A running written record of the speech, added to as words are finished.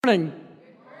Morning.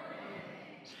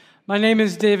 My name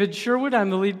is David Sherwood. I'm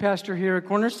the lead pastor here at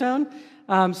Cornerstone.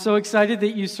 I'm so excited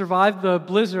that you survived the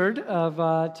blizzard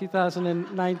of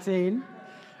 2019.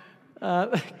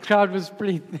 The crowd was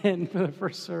pretty thin for the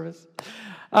first service.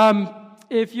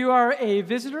 If you are a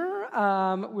visitor,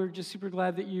 we're just super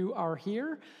glad that you are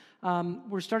here.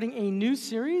 We're starting a new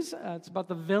series. It's about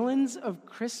the villains of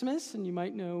Christmas, and you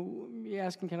might be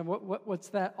asking kind of what's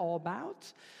that all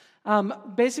about?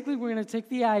 Basically, we're going to take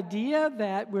the idea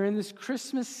that we're in this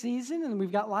Christmas season, and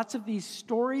we've got lots of these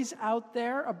stories out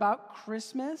there about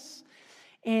Christmas,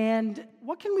 and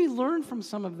what can we learn from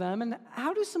some of them, and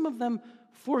how do some of them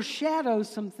foreshadow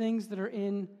some things that are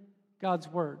in God's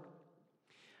Word?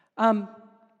 I'm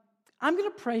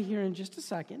going to pray here in just a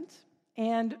second,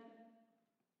 and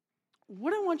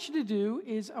what I want you to do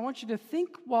is I want you to think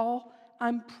while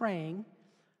I'm praying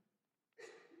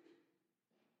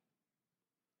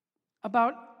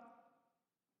about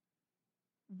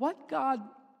what God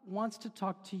wants to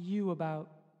talk to you about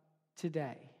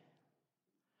today.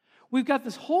 We've got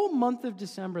this whole month of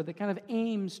December that kind of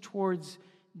aims towards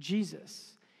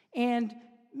Jesus. And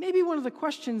maybe one of the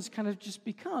questions kind of just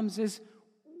becomes is,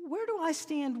 where do I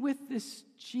stand with this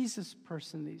Jesus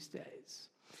person these days?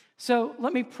 So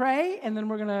let me pray, and then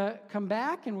we're going to come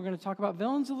back, and we're going to talk about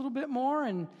villains a little bit more,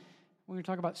 and we're going to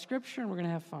talk about Scripture, and we're going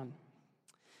to have fun.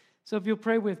 So if you'll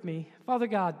pray with me. Father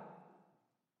God,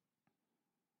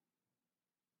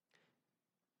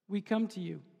 we come to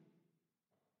you,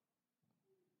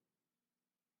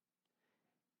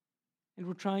 and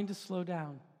we're trying to slow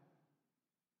down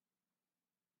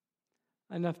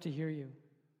enough to hear you.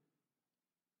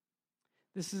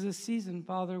 This is a season,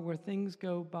 Father, where things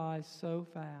go by so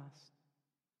fast.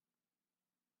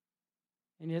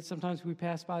 And yet sometimes we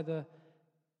pass by the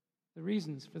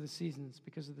reasons for the seasons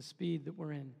because of the speed that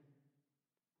we're in.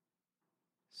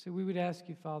 So we would ask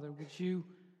you, Father, would you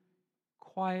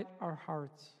quiet our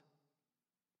hearts,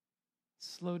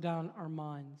 slow down our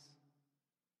minds.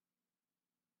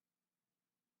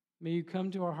 May you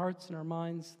come to our hearts and our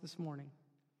minds this morning.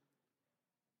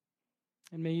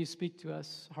 And may you speak to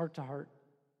us heart to heart,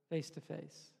 face to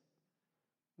face.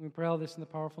 We pray all this in the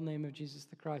powerful name of Jesus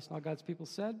the Christ. And all God's people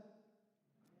said?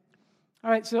 All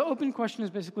right, so the open question is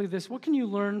basically this. What can you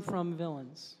learn from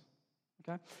villains?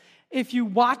 Okay. If you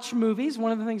watch movies,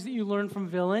 one of the things that you learn from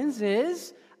villains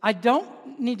is I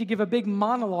don't need to give a big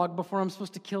monologue before I'm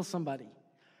supposed to kill somebody.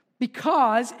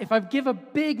 Because if I give a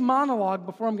big monologue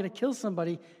before I'm going to kill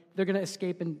somebody, they're going to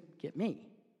escape and get me.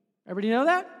 Everybody know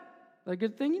that? Is that a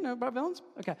good thing you know about villains?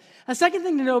 Okay. A second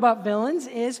thing to know about villains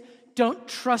is don't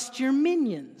trust your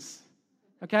minions.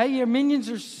 Okay? Your minions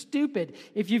are stupid.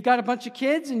 If you've got a bunch of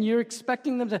kids and you're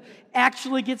expecting them to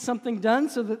actually get something done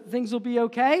so that things will be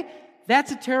okay,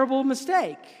 that's a terrible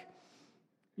mistake.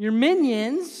 Your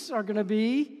minions are going to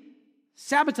be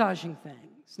sabotaging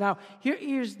things. Now,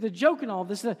 here's the joke in all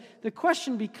this. The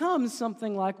question becomes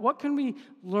something like, what can we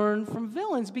learn from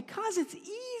villains? Because it's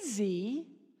easy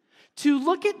to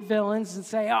look at villains and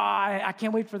say, I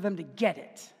can't wait for them to get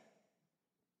it.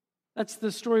 That's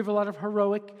the story of a lot of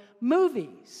heroic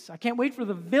movies. I can't wait for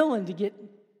the villain to get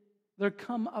their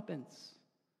comeuppance.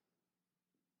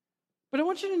 But I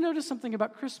want you to notice something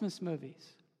about Christmas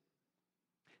movies.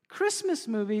 Christmas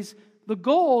movies, the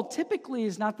goal typically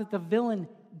is not that the villain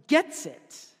gets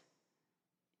it.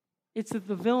 It's that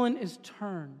the villain is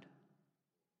turned,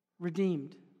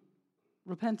 redeemed,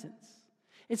 repentance.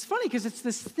 It's funny because it's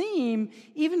this theme,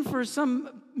 even for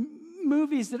some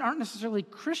movies that aren't necessarily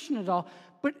Christian at all,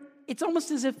 but it's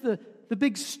almost as if the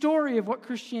big story of what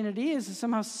Christianity is has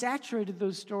somehow saturated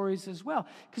those stories as well.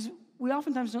 Because we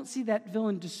oftentimes don't see that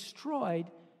villain destroyed,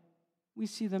 we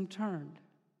see them turned.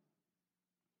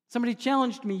 Somebody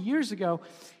challenged me years ago,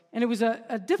 and it was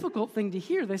a difficult thing to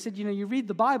hear. They said, you read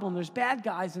the Bible, and there's bad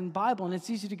guys in the Bible, and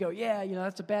it's easy to go,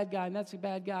 that's a bad guy, and that's a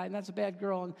bad guy, and that's a bad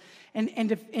girl, and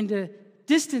to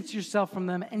distance yourself from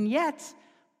them. And yet,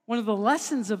 one of the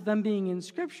lessons of them being in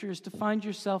Scripture is to find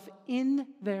yourself in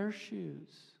their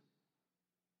shoes.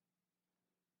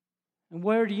 And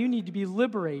where do you need to be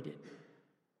liberated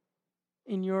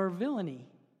in your villainy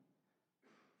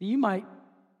that you might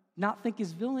not think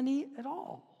is villainy at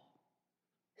all?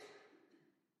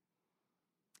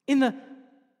 In the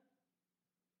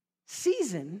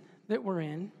season that we're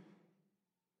in,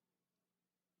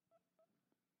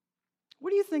 what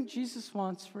do you think Jesus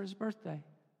wants for his birthday?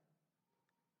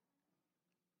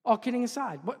 All kidding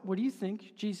aside, what do you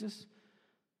think Jesus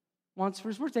wants for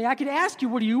his birthday? I could ask you,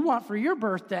 what do you want for your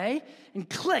birthday? And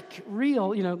click,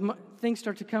 things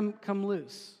start to come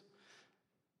loose.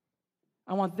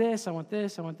 I want this, I want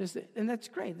this, I want this. And that's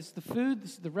great. This is the food,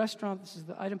 this is the restaurant, this is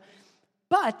the item.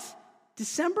 But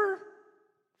December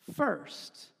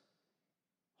 1st,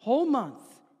 whole month,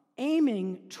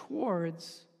 aiming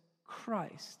towards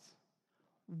Christ.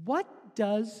 What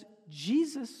does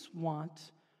Jesus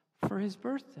want for his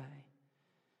birthday?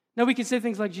 Now, we could say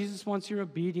things like Jesus wants your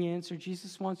obedience or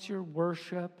Jesus wants your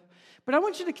worship. But I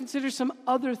want you to consider some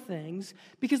other things,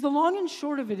 because the long and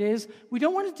short of it is, we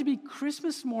don't want it to be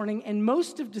Christmas morning and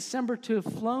most of December to have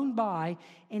flown by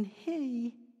and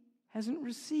he hasn't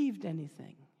received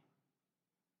anything.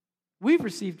 We've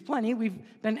received plenty. We've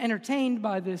been entertained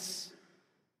by this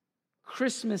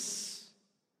Christmas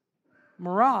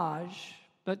mirage,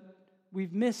 but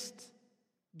we've missed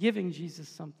giving Jesus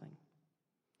something.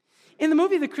 In the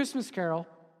movie The Christmas Carol,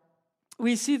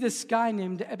 we see this guy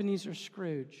named Ebenezer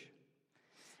Scrooge.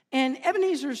 And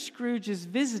Ebenezer Scrooge is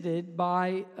visited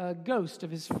by a ghost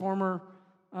of his former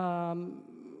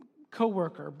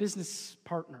co-worker, business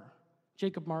partner,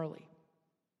 Jacob Marley.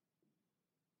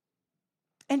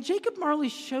 And Jacob Marley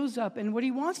shows up, and what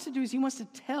he wants to do is he wants to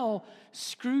tell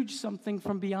Scrooge something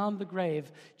from beyond the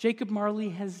grave. Jacob Marley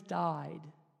has died.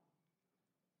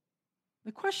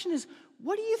 The question is,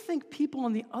 what do you think people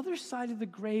on the other side of the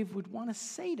grave would want to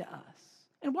say to us?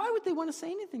 And why would they want to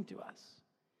say anything to us?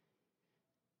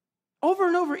 Over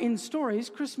and over in stories,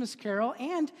 Christmas Carol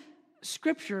and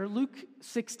Scripture, Luke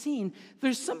 16,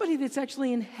 there's somebody that's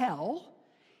actually in hell,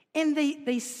 and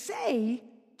they say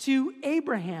to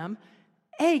Abraham,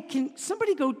 hey, can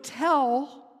somebody go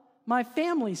tell my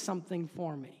family something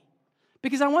for me?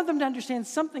 Because I want them to understand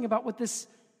something about what this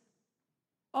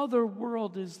other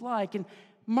world is like. And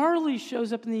Marley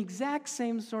shows up in the exact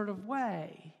same sort of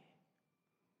way.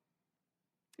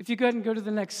 If you go ahead and go to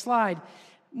the next slide,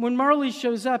 when Marley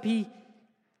shows up, he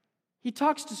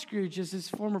talks to Scrooge as his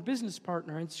former business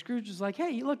partner, and Scrooge is like,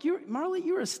 hey, look, Marley,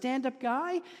 you were a stand-up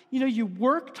guy. You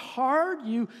worked hard.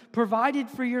 You provided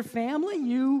for your family.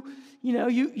 You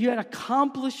had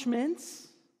accomplishments.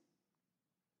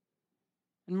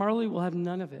 And Marley will have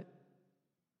none of it.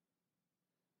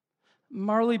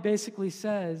 Marley basically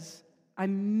says, I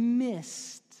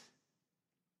missed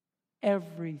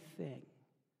everything.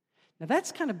 Now,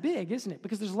 that's kind of big, isn't it?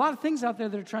 Because there's a lot of things out there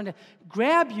that are trying to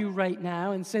grab you right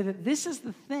now and say that this is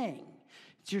the thing.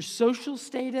 It's your social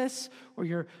status or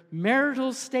your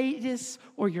marital status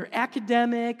or your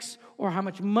academics or how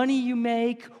much money you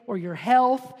make or your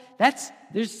health.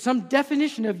 There's some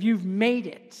definition of you've made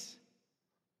it.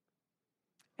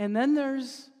 And then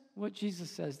there's what Jesus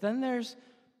says. Then there's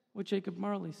what Jacob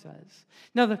Marley says.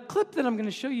 Now, the clip that I'm going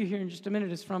to show you here in just a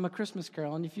minute is from A Christmas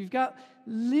Carol. And if you've got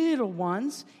little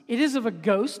ones, it is of a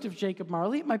ghost of Jacob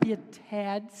Marley. It might be a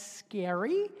tad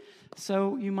scary.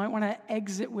 So you might want to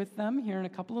exit with them here in a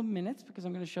couple of minutes, because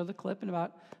I'm going to show the clip in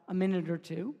about a minute or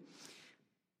two.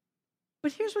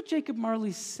 But here's what Jacob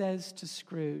Marley says to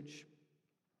Scrooge.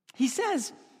 He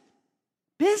says,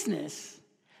 business,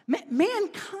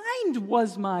 mankind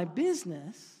was my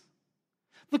business.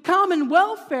 The common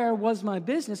welfare was my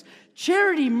business.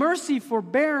 Charity, mercy,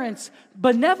 forbearance,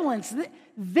 benevolence.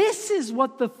 This is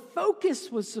what the focus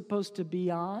was supposed to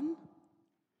be on.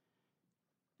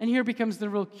 And here becomes the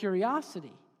real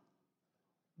curiosity.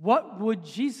 What would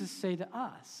Jesus say to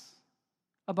us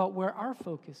about where our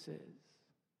focus is?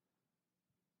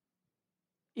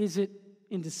 Is it,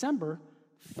 in December,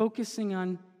 focusing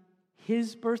on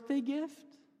his birthday gift?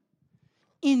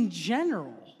 In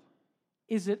general,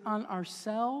 is it on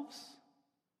ourselves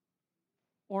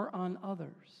or on others?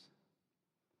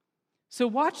 So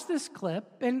watch this clip,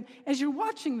 and as you're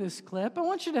watching this clip, I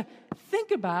want you to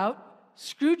think about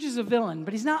Scrooge is a villain,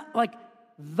 but he's not like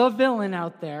the villain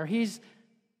out there. He's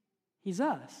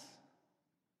us.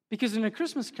 Because in A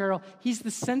Christmas Carol, he's the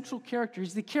central character.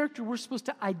 He's the character we're supposed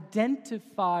to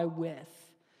identify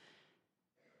with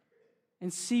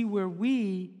and see where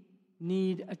we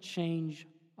need a change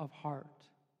of heart.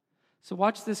 So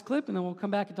watch this clip, and then we'll come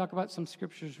back and talk about some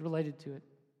scriptures related to it.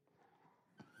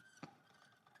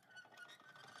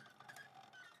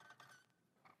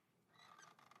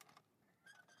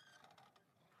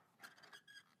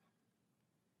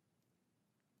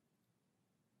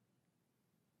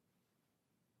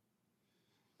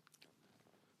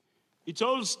 It's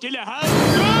all still a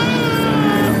hand.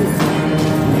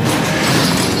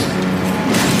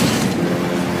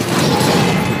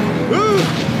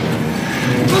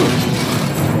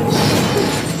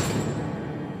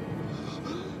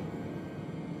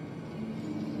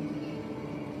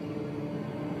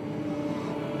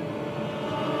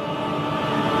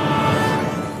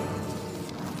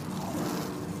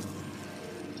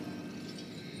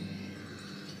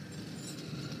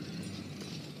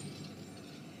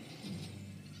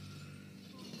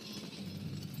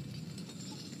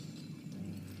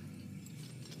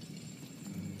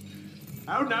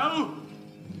 How now?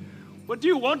 What do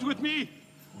you want with me?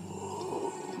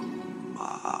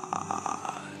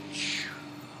 Much.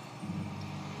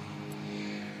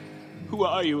 Who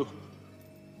are you?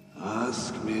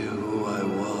 Ask me who I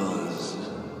was.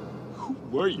 Who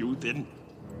were you then?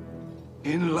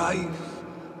 In life,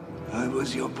 I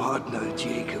was your partner,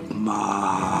 Jacob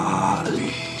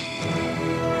Marley.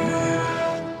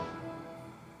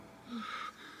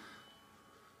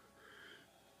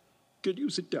 Can you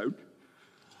sit down?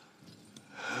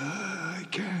 I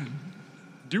can.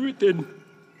 Do it then.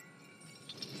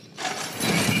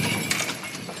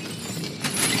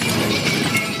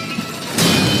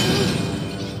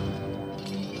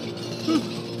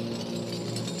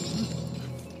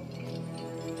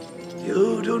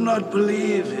 You do not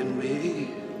believe in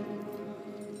me.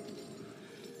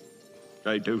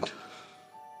 I don't.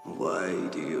 Why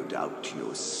do you doubt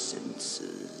your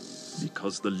senses?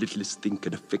 Because the littlest thing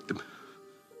can affect them.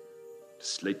 A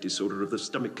slight disorder of the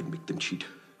stomach can make them cheat.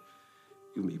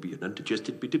 You may be an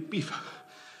undigested bit of beef,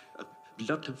 a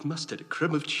blot of mustard, a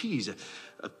crumb of cheese,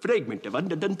 a fragment of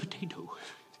underdone potato.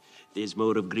 There's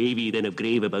more of gravy than of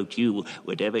grave about you,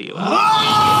 whatever you are.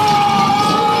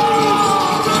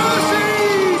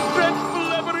 Mercy!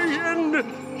 Dreadful apparition!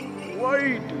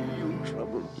 Why do you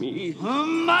trouble me? A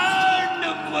man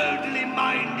of worldly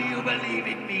mind, do you believe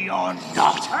in me or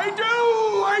not? I do!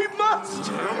 I must!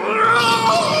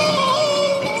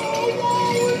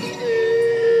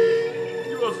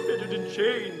 You are fettered in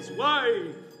chains.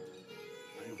 Why?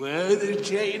 Were the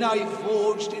chain I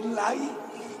forged in life,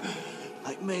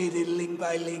 I made it link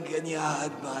by link and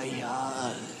yard by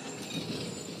yard.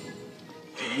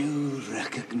 Do you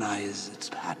recognize its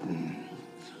pattern?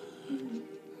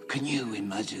 Can you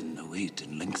imagine the weight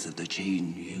and length of the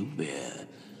chain you bear?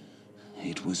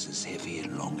 It was as heavy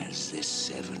and long as this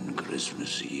 7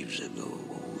 Christmas Eves ago.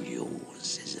 Oh,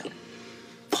 yours is a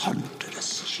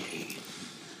ponderous chain.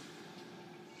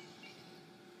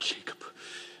 Jacob,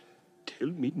 tell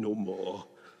me no more.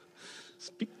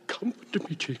 Speak comfort to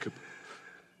me, Jacob.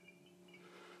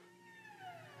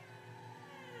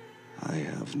 I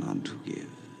have none to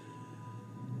give.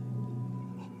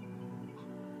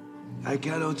 I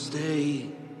cannot stay.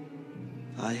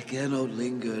 I cannot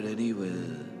linger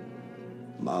anywhere.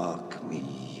 Mark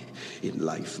me. In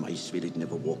life, my spirit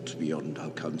never walked beyond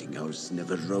our counting house,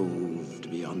 never roved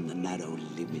beyond the narrow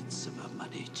limits of our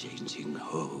money-changing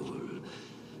hole.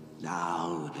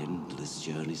 Now, endless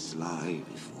journeys lie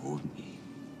before me.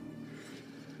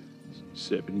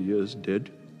 7 years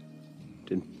dead,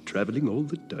 then traveling all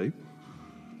the time.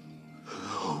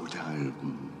 No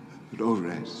time, no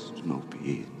rest, no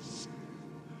peace.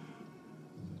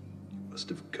 You must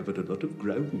have covered a lot of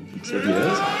ground in 7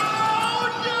 years.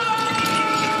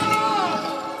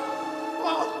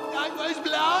 I was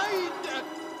blind!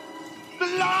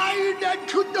 Blind and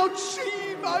could not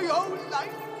see my own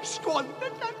life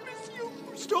squandered and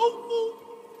misused.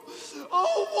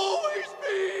 Oh, woe is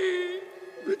me!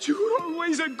 But you were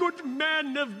always a good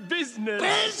man of business.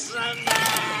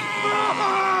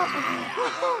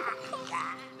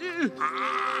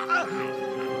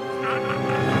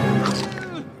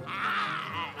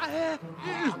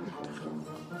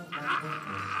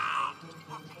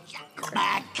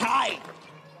 Mankind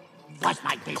was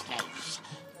my business.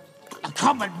 The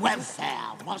common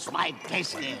welfare was my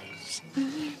business.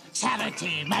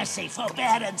 Charity, mercy,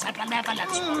 forbearance, and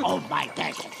benevolence, all my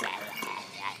business.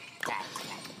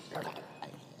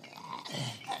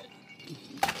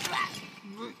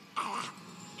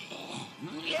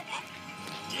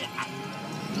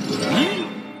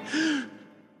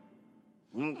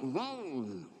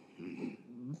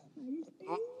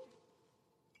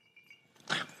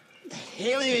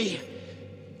 Haley,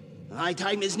 my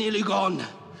time is nearly gone.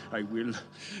 I will,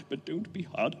 but don't be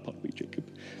hard upon me, Jacob.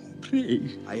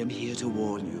 Pray. I am here to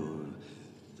warn you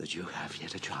that you have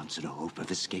yet a chance and a hope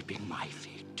of escaping my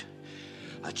fate.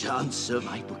 A chance of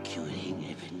my procuring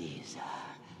Ebenezer.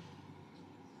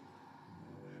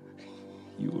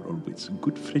 You were always a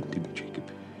good friend to me,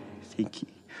 Jacob. Thank you.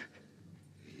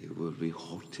 You will be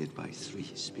haunted by 3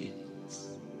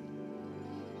 spirits.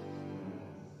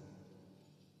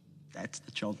 That's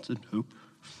the chance and hope.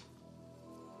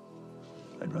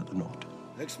 I'd rather not.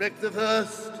 Expect the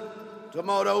first.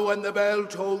 Tomorrow when the bell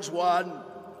tolls 1.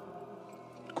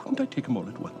 Couldn't I take them all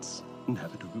at once and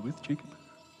have it over with, Jacob?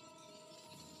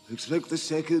 Expect the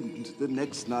second, the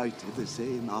next night at the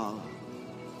same hour.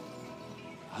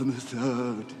 And the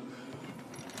third,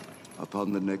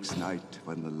 upon the next night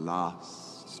when the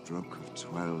last stroke of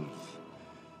 12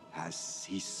 has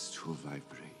ceased to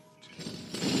vibrate.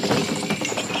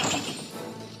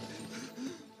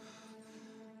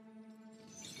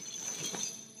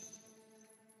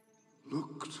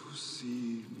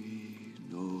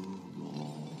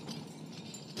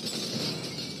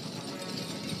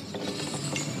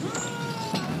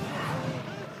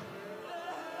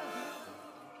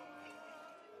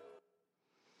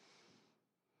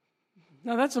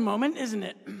 Now that's a moment, isn't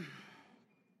it?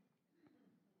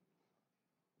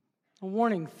 A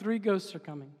warning, 3 ghosts are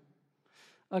coming.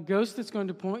 A ghost that's going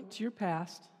to point to your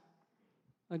past,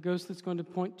 a ghost that's going to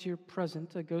point to your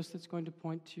present, a ghost that's going to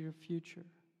point to your future.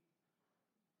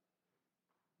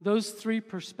 Those 3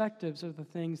 perspectives are the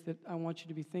things that I want you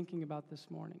to be thinking about this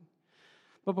morning.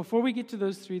 But before we get to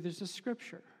those 3, there's a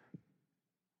scripture.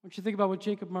 I want you to think about what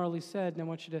Jacob Marley said, and I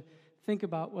want you to think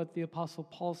about what the Apostle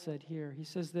Paul said here. He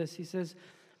says this, he says,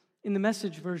 in the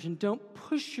Message version, don't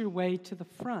push your way to the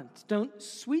front. Don't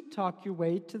sweet talk your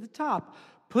way to the top.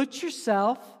 Put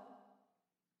yourself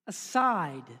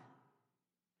aside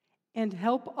and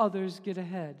help others get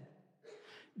ahead.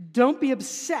 Don't be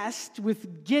obsessed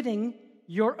with getting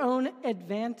your own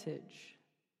advantage.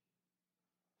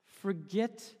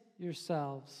 Forget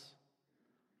yourselves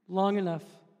long enough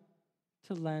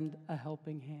to lend a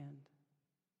helping hand.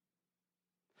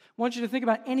 I want you to think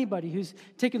about anybody who's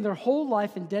taken their whole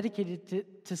life and dedicated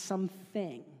it to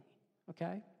something,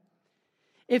 okay?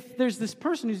 If there's this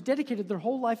person who's dedicated their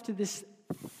whole life to this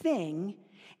thing,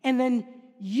 and then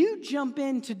you jump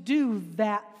in to do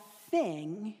that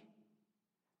thing,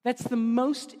 that's the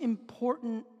most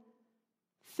important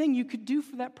thing you could do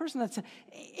for that person.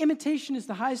 Imitation is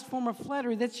the highest form of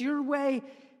flattery. That's your way.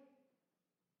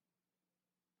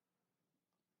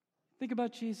 Think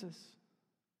about Jesus.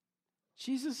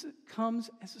 Jesus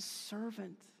comes as a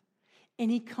servant,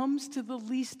 and he comes to the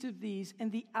least of these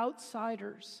and the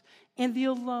outsiders and the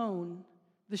alone,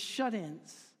 the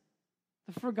shut-ins,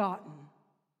 the forgotten.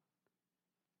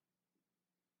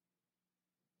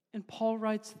 And Paul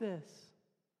writes this.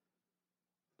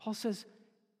 Paul says,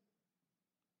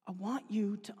 I want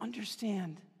you to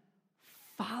understand,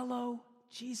 follow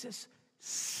Jesus.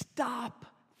 Stop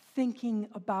thinking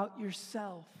about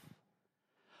yourself.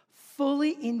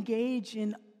 Fully engage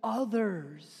in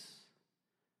others.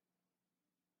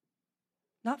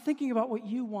 Not thinking about what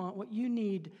you want, what you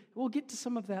need. We'll get to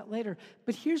some of that later.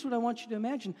 But here's what I want you to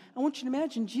imagine. I want you to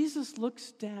imagine Jesus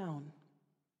looks down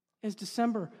as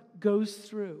December goes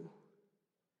through,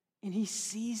 and he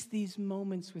sees these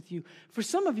moments with you. For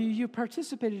some of you, you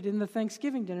participated in the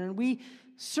Thanksgiving dinner, and we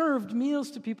served meals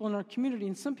to people in our community.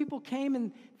 And some people came,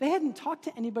 and they hadn't talked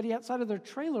to anybody outside of their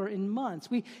trailer in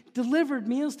months. We delivered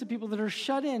meals to people that are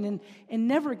shut in and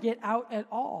never get out at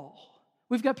all.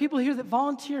 We've got people here that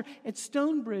volunteer at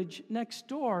Stonebridge next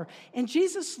door. And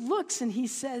Jesus looks, and he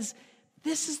says,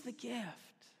 this is the gift.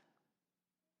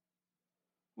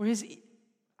 Where his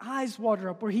eyes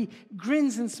water up, where he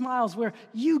grins and smiles, where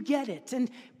you get it.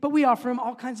 But we offer him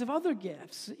all kinds of other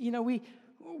gifts. You know,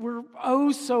 we're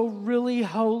oh so really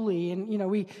holy, and you know,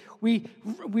 we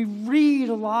read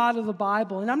a lot of the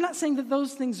Bible. And I'm not saying that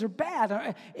those things are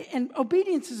bad. And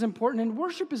obedience is important, and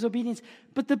worship is obedience.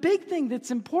 But the big thing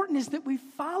that's important is that we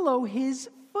follow his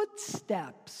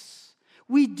footsteps.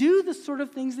 We do the sort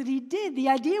of things that he did. The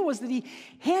idea was that he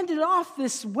handed off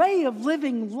this way of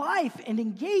living life and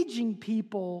engaging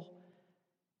people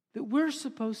that we're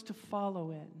supposed to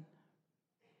follow in.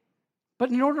 But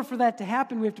in order for that to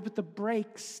happen, we have to put the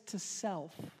brakes to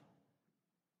self.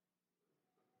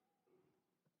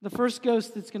 The first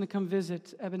ghost that's going to come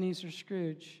visit Ebenezer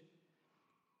Scrooge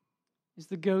is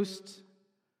the ghost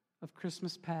of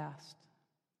Christmas past.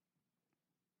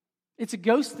 It's a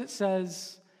ghost that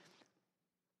says,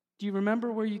 do you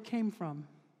remember where you came from?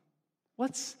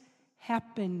 What's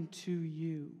happened to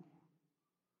you?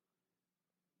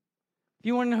 If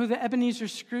you want to know who the Ebenezer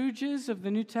Scrooge is of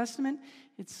the New Testament,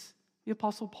 it's the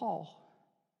Apostle Paul.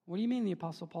 What do you mean the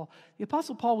Apostle Paul? The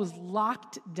Apostle Paul was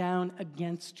locked down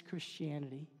against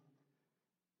Christianity.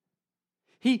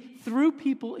 He threw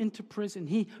people into prison.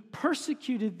 He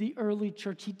persecuted the early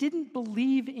church. He didn't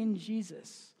believe in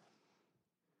Jesus.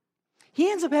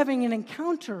 He ends up having an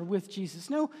encounter with Jesus.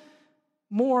 No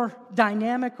more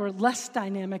dynamic or less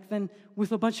dynamic than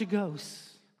with a bunch of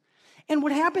ghosts. And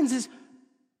what happens is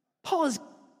Paul is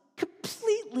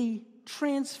completely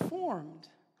transformed.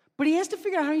 But he has to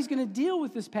figure out how he's going to deal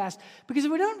with this past. Because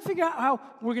if we don't figure out how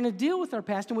we're going to deal with our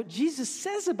past and what Jesus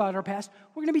says about our past,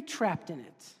 we're going to be trapped in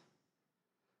it.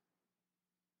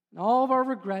 And all of our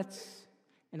regrets,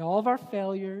 and all of our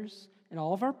failures, and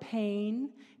all of our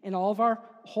pain, and all of our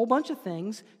whole bunch of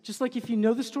things. Just like if you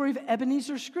know the story of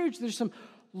Ebenezer Scrooge, there's some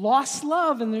lost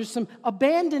love and there's some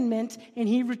abandonment, and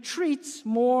he retreats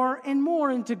more and more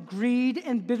into greed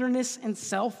and bitterness and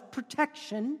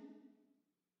self-protection.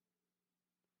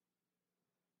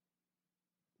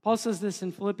 Paul says this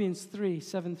in Philippians 3,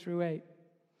 7 through 8.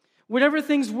 Whatever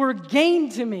things were gain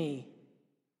to me,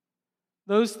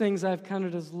 those things I've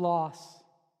counted as loss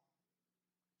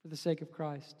for the sake of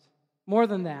Christ. More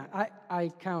than that,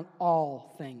 I count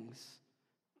all things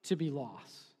to be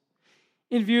lost.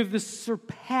 In view of the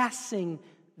surpassing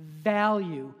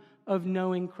value of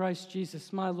knowing Christ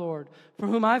Jesus, my Lord, for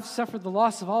whom I've suffered the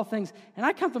loss of all things, and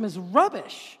I count them as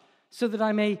rubbish, so that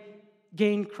I may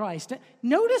gain Christ.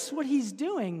 Notice what he's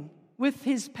doing with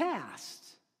his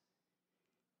past.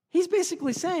 He's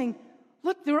basically saying,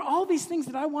 look, there are all these things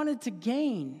that I wanted to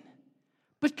gain,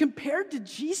 but compared to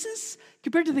Jesus,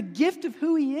 compared to the gift of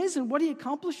who he is and what he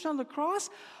accomplished on the cross,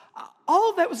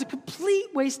 all of that was a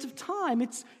complete waste of time.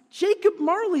 It's Jacob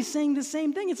Marley saying the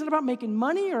same thing. It's not about making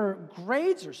money or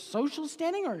grades or social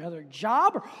standing or another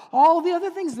job or all the other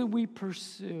things that we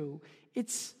pursue.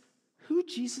 It's who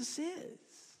Jesus is.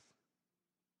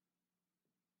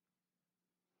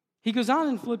 He goes on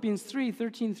in Philippians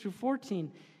 3:13 through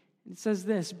 14. It says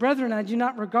this, "Brethren, I do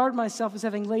not regard myself as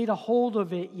having laid a hold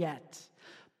of it yet,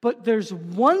 but there's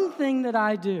one thing that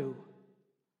I do,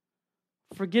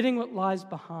 forgetting what lies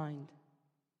behind,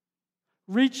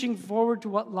 reaching forward to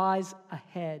what lies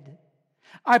ahead.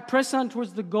 I press on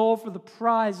towards the goal for the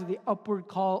prize of the upward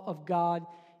call of God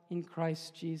in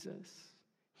Christ Jesus."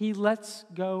 He lets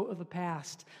go of the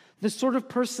past, the sort of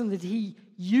person that he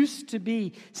used to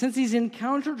be. Since he's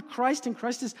encountered Christ and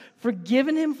Christ has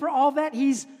forgiven him for all that,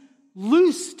 he's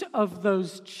loosed of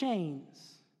those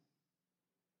chains,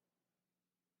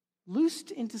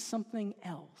 loosed into something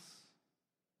else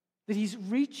that he's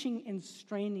reaching and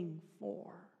straining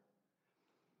for.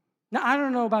 Now, I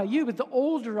don't know about you, but the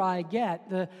older I get,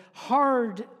 the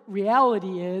hard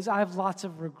reality is I have lots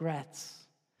of regrets.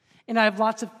 And I have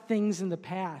lots of things in the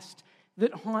past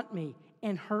that haunt me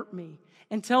and hurt me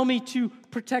and tell me to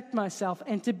protect myself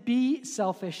and to be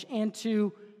selfish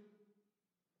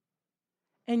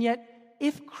and yet,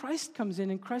 if Christ comes in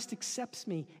and Christ accepts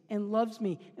me and loves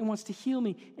me and wants to heal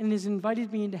me and has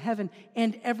invited me into heaven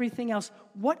and everything else,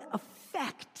 what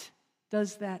effect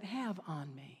does that have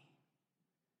on me?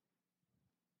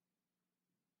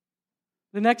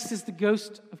 The next is the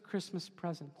ghost of Christmas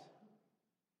present.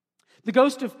 The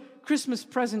ghost of Christmas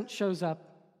present shows up,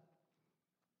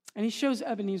 and he shows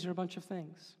Ebenezer a bunch of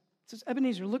things. He says,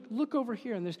 Ebenezer, look over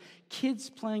here, and there's kids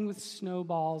playing with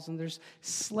snowballs, and there's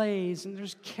sleighs, and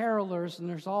there's carolers, and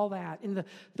there's all that in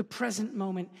the present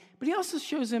moment. But he also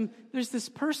shows him there's this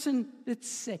person that's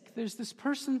sick. There's this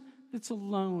person that's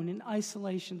alone in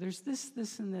isolation. There's this,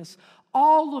 and this.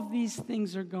 All of these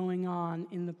things are going on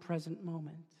in the present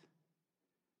moment.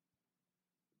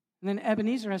 And then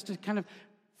Ebenezer has to kind of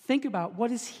think about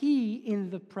what is he in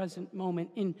the present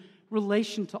moment in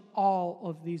relation to all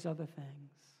of these other things.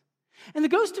 And the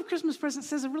ghost of Christmas present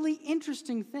says a really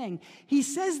interesting thing. He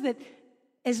says that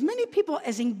as many people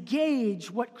as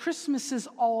engage what Christmas is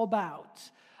all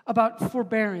about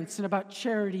forbearance and about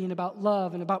charity and about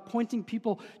love and about pointing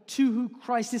people to who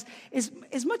Christ is,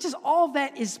 as much as all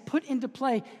that is put into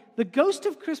play, the ghost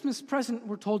of Christmas present,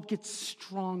 we're told, gets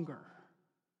stronger.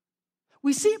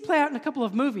 We see it play out in a couple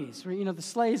of movies where, the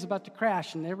sleigh is about to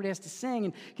crash and everybody has to sing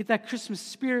and get that Christmas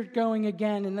spirit going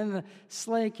again, and then the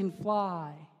sleigh can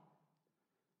fly.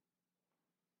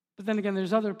 But then again,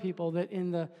 there's other people that in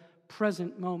the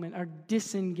present moment are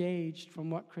disengaged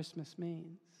from what Christmas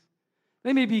means.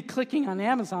 They may be clicking on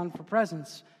Amazon for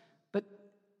presents, but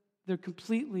they're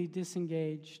completely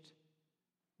disengaged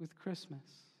with Christmas.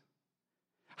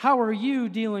 How are you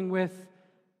dealing with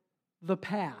the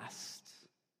past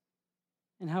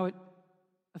and how it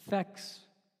affects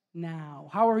now?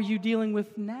 How are you dealing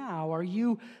with now? Are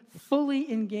you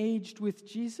fully engaged with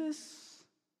Jesus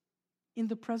in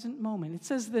the present moment? It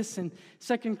says this in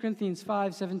 2 Corinthians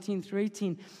 5:17 through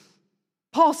 18.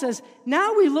 Paul says,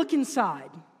 "Now we look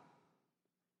inside,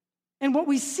 and what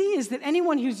we see is that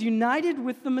anyone who's united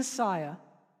with the Messiah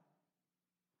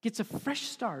gets a fresh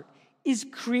start, is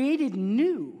created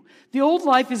new. The old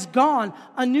life is gone.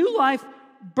 A new life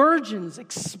burgeons,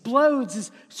 explodes,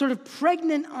 is sort of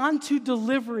pregnant onto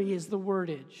delivery is the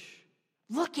wordage.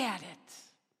 Look at it."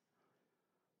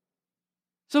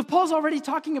 So if Paul's already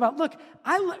talking about, look,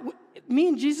 me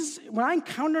and Jesus, when I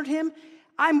encountered him,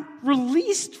 I'm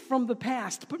released from the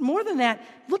past. But more than that,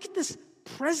 look at this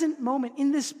present moment.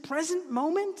 In this present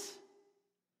moment,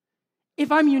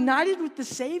 if I'm united with the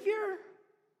Savior,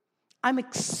 I'm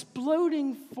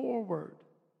exploding forward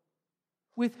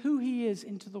with who he is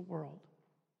into the world.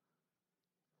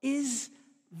 Is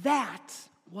that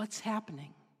what's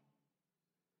happening?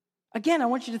 Again, I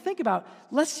want you to think about,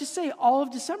 let's just say all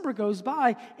of December goes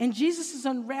by and Jesus is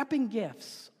unwrapping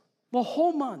gifts the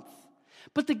whole month.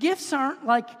 But the gifts aren't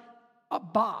like a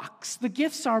box. The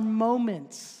gifts are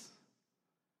moments.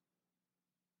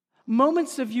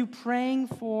 Moments of you praying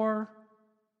for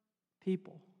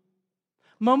people.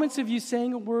 moments of you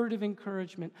saying a word of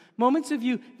encouragement, moments of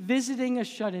you visiting a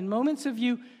shut-in, moments of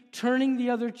you turning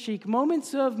the other cheek,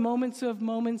 moments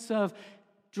of,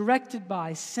 directed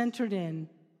by, centered in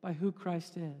by who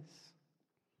Christ is.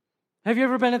 Have you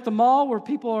ever been at the mall where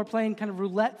people are playing kind of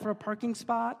roulette for a parking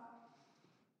spot?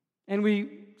 And we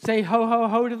say ho, ho,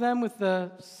 ho to them with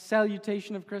the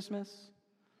salutation of Christmas?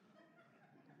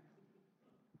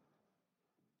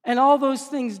 And all those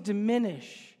things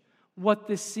diminish what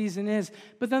this season is.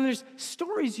 But then there's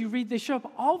stories you read, they show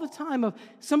up all the time of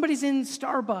somebody's in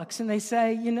Starbucks and they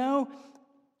say,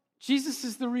 Jesus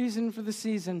is the reason for the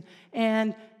season.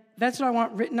 And that's what I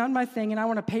want written on my thing, and I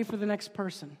want to pay for the next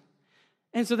person.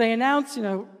 And so they announce,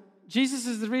 Jesus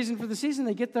is the reason for the season.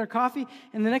 They get their coffee,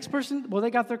 and the next person, they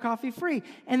got their coffee free.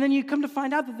 And then you come to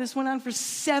find out that this went on for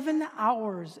 7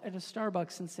 hours at a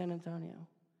Starbucks in San Antonio.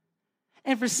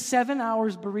 And for 7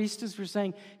 hours, baristas were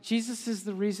saying, Jesus is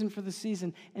the reason for the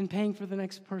season, and paying for the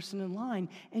next person in line.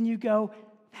 And you go,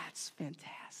 that's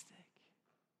fantastic.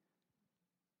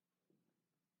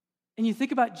 And you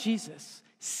think about Jesus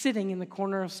sitting in the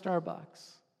corner of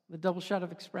Starbucks, the double shot of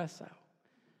espresso.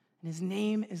 And his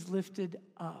name is lifted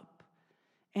up.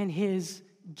 And his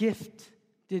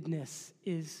giftedness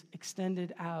is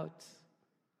extended out.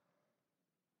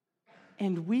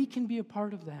 And we can be a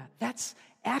part of that. That's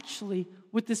actually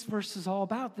what this verse is all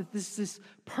about, that this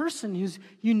person who's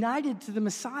united to the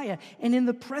Messiah, and in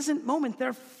the present moment,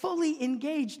 they're fully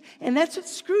engaged. And that's what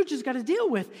Scrooge has got to deal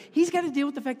with. He's got to deal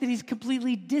with the fact that he's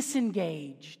completely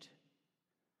disengaged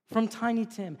from Tiny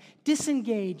Tim,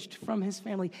 disengaged from his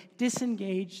family,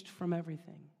 disengaged from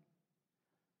everything.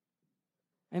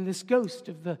 And this ghost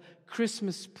of the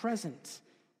Christmas present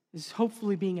is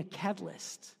hopefully being a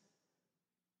catalyst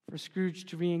for Scrooge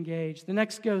to re-engage. The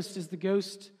next ghost is the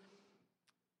ghost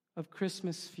of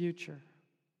Christmas future.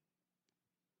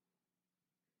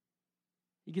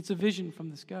 He gets a vision from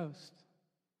this ghost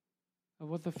of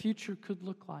what the future could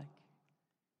look like.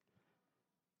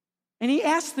 And he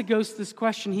asks the ghost this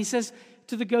question. He says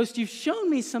to the ghost, you've shown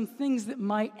me some things that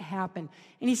might happen.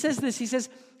 And he says this, he says,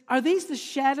 are these the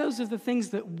shadows of the things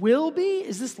that will be?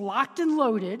 Is this locked and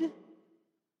loaded?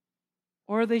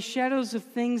 Or are they shadows of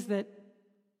things that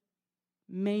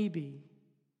maybe?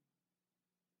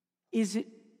 Is it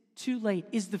too late?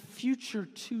 Is the future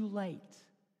too late?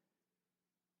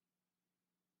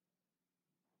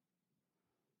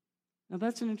 Now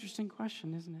that's an interesting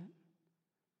question, isn't it?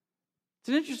 It's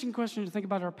an interesting question to think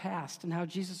about our past and how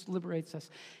Jesus liberates us.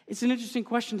 It's an interesting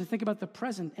question to think about the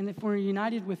present, and if we're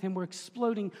united with him, we're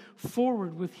exploding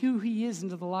forward with who he is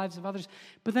into the lives of others.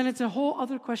 But then it's a whole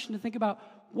other question to think about,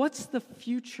 what's the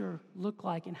future look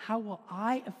like, and how will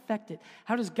I affect it?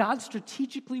 How does God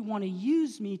strategically want to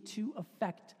use me to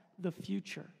affect the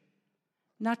future?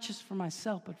 Not just for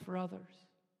myself, but for others.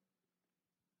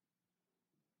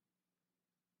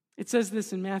 It says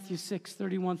this in Matthew 6,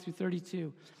 31 through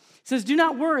 32. It says, do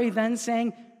not worry then,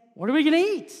 saying, what are we going to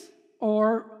eat?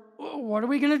 Or what are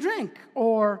we going to drink?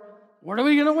 Or what are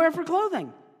we going to wear for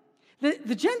clothing?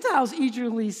 The Gentiles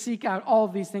eagerly seek out all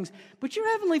of these things, but your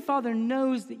heavenly Father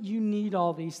knows that you need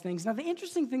all these things. Now, the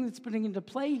interesting thing that's putting into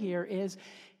play here is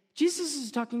Jesus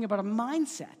is talking about a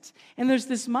mindset. And there's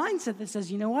this mindset that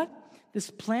says, you know what?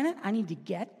 This planet, I need to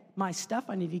get my stuff.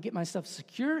 I need to get my stuff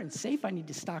secure and safe. I need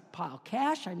to stockpile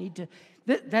cash.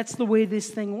 That's the way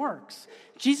this thing works.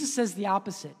 Jesus says the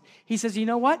opposite. He says, you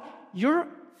know what? Your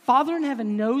Father in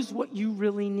heaven knows what you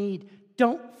really need.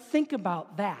 Don't think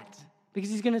about that, because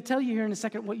he's going to tell you here in a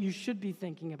second what you should be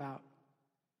thinking about.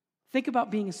 Think about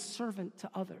being a servant to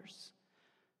others,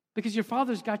 because your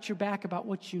Father's got your back about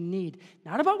what you need.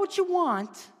 Not about what you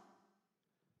want,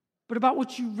 but about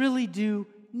what you really do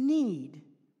need.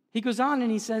 He goes on and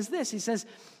he says this. He says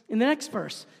in the next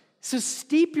verse, so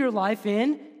steep your life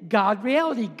in God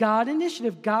reality, God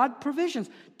initiative, God provisions.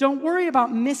 Don't worry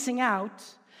about missing out.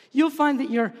 You'll find that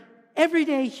your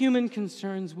everyday human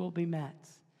concerns will be met.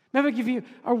 Remember, if you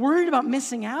are worried about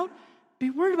missing out,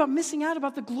 be worried about missing out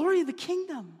about the glory of the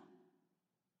kingdom.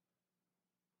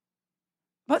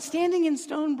 About standing in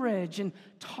Stonebridge and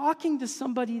talking to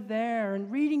somebody there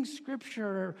and reading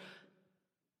scripture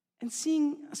and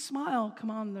seeing a smile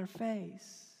come on their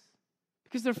face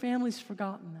because their family's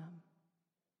forgotten them.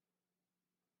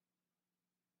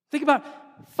 Think about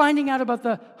finding out about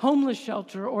the homeless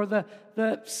shelter or the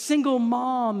single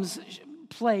mom's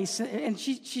place, and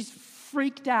she's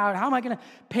freaked out. How am I going to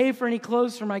pay for any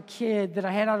clothes for my kid that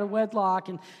I had out of wedlock?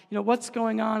 And what's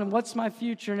going on, and what's my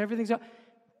future, and everything's up.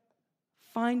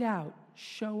 Find out.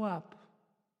 Show up.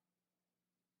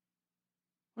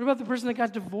 What about the person that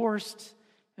got divorced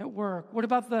at work? What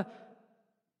about the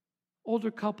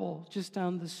older couple just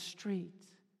down the street?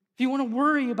 If you want to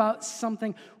worry about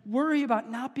something, worry about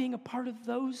not being a part of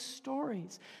those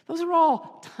stories. Those are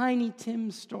all Tiny Tim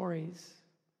stories.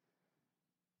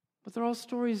 But they're all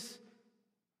stories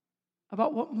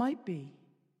about what might be,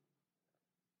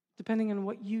 depending on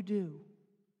what you do. And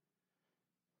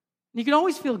you can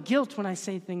always feel guilt when I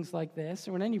say things like this,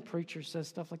 or when any preacher says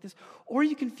stuff like this, or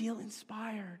you can feel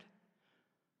inspired.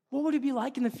 What would it be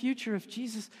like in the future if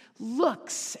Jesus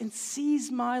looks and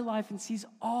sees my life and sees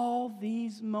all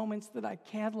these moments that I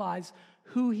catalyze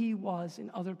who he was in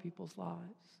other people's lives?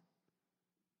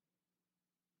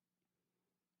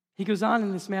 He goes on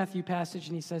in this Matthew passage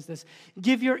and he says this,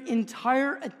 give your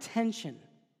entire attention,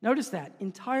 notice that,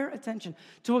 entire attention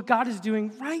to what God is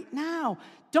doing right now.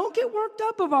 Don't get worked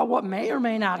up about what may or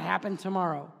may not happen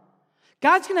tomorrow.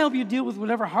 God's going to help you deal with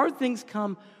whatever hard things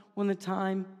come when the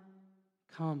time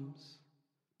comes.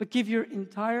 But give your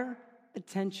entire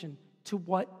attention to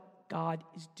what God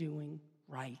is doing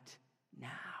right now.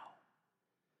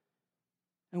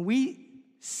 And we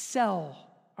sell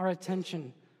our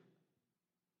attention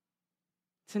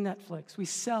to Netflix. We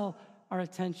sell our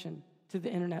attention to the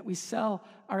internet. We sell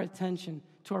our attention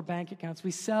to our bank accounts.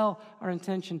 We sell our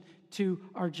attention to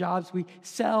our jobs. We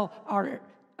sell our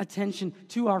attention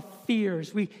to our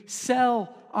fears. We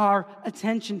sell our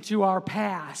attention to our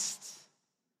past.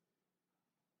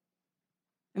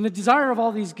 And the desire of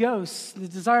all these ghosts, the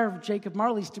desire of Jacob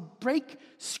Marley, is to break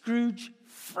Scrooge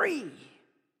free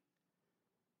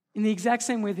in the exact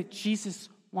same way that Jesus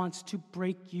wants to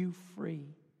break you free.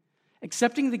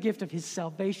 Accepting the gift of his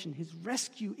salvation, his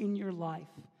rescue in your life,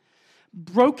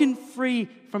 broken free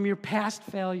from your past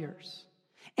failures,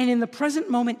 and in the present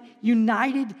moment,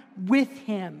 united with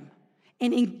him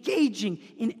and engaging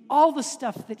in all the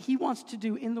stuff that he wants to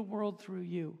do in the world through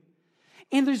you.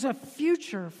 And there's a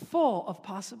future full of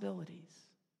possibilities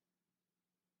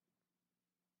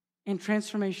and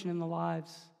transformation in the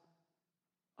lives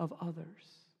of others.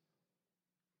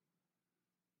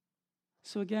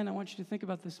 So again, I want you to think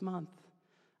about this month.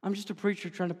 I'm just a preacher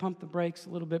trying to pump the brakes a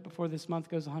little bit before this month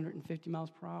goes 150 miles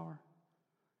per hour.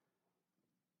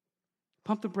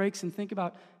 Pump the brakes and think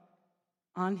about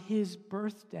on his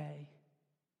birthday,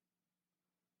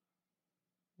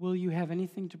 will you have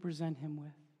anything to present him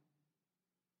with?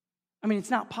 I mean,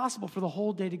 it's not possible for the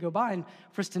whole day to go by and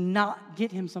for us to not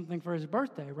get him something for his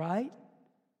birthday, right?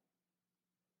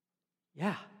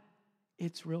 Yeah,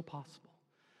 it's real possible.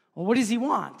 Well, what does he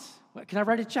want? Can I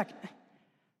write a check?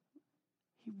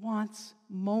 He wants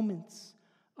moments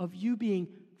of you being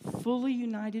fully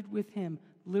united with him,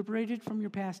 liberated from your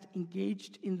past,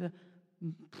 engaged in the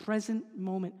present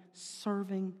moment,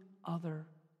 serving other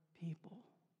people.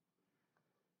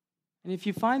 And if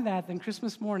you find that, then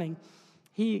Christmas morning,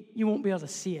 you won't be able to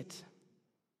see it.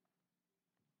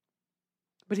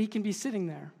 But he can be sitting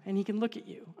there, and he can look at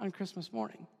you on Christmas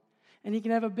morning, and he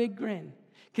can have a big grin,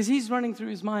 because he's running through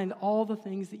his mind all the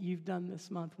things that you've done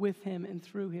this month with him and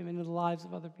through him into the lives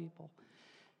of other people.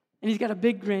 And he's got a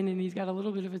big grin, and he's got a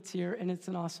little bit of a tear, and it's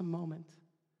an awesome moment.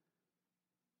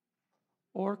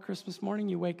 Or Christmas morning,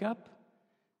 you wake up,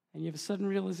 and you have a sudden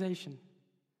realization.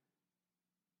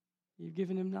 You've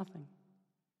given him nothing.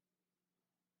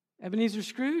 Ebenezer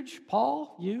Scrooge,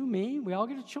 Paul, you, me, we all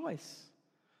get a choice.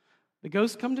 The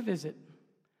ghosts come to visit.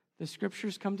 The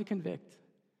scriptures come to convict.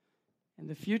 And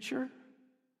the future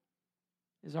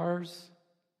is ours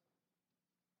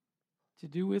to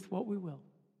do with what we will.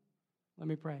 Let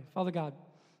me pray. Father God,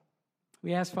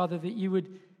 we ask, Father, that you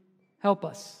would help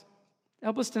us.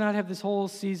 Help us to not have this whole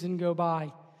season go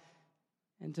by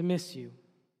and to miss you.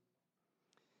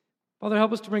 Father,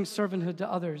 help us to bring servanthood to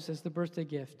others as the birthday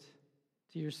gift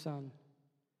to your Son.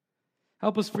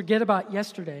 Help us forget about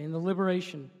yesterday and the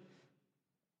liberation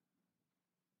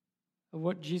of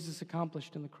what Jesus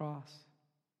accomplished in the cross.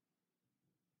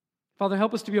 Father,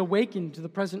 help us to be awakened to the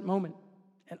present moment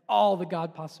and all the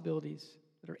God possibilities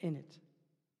that are in it.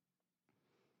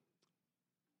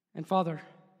 And Father,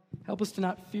 help us to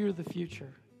not fear the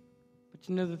future, but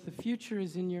to know that the future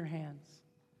is in your hands.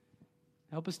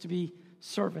 Help us to be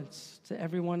servants to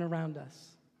everyone around us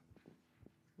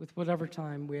with whatever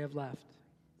time we have left.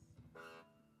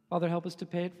 Father, help us to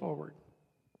pay it forward.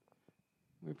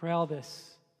 We pray all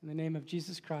this in the name of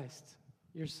Jesus Christ,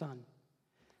 your Son.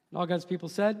 And all God's people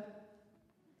said,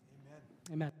 Amen.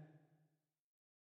 Amen.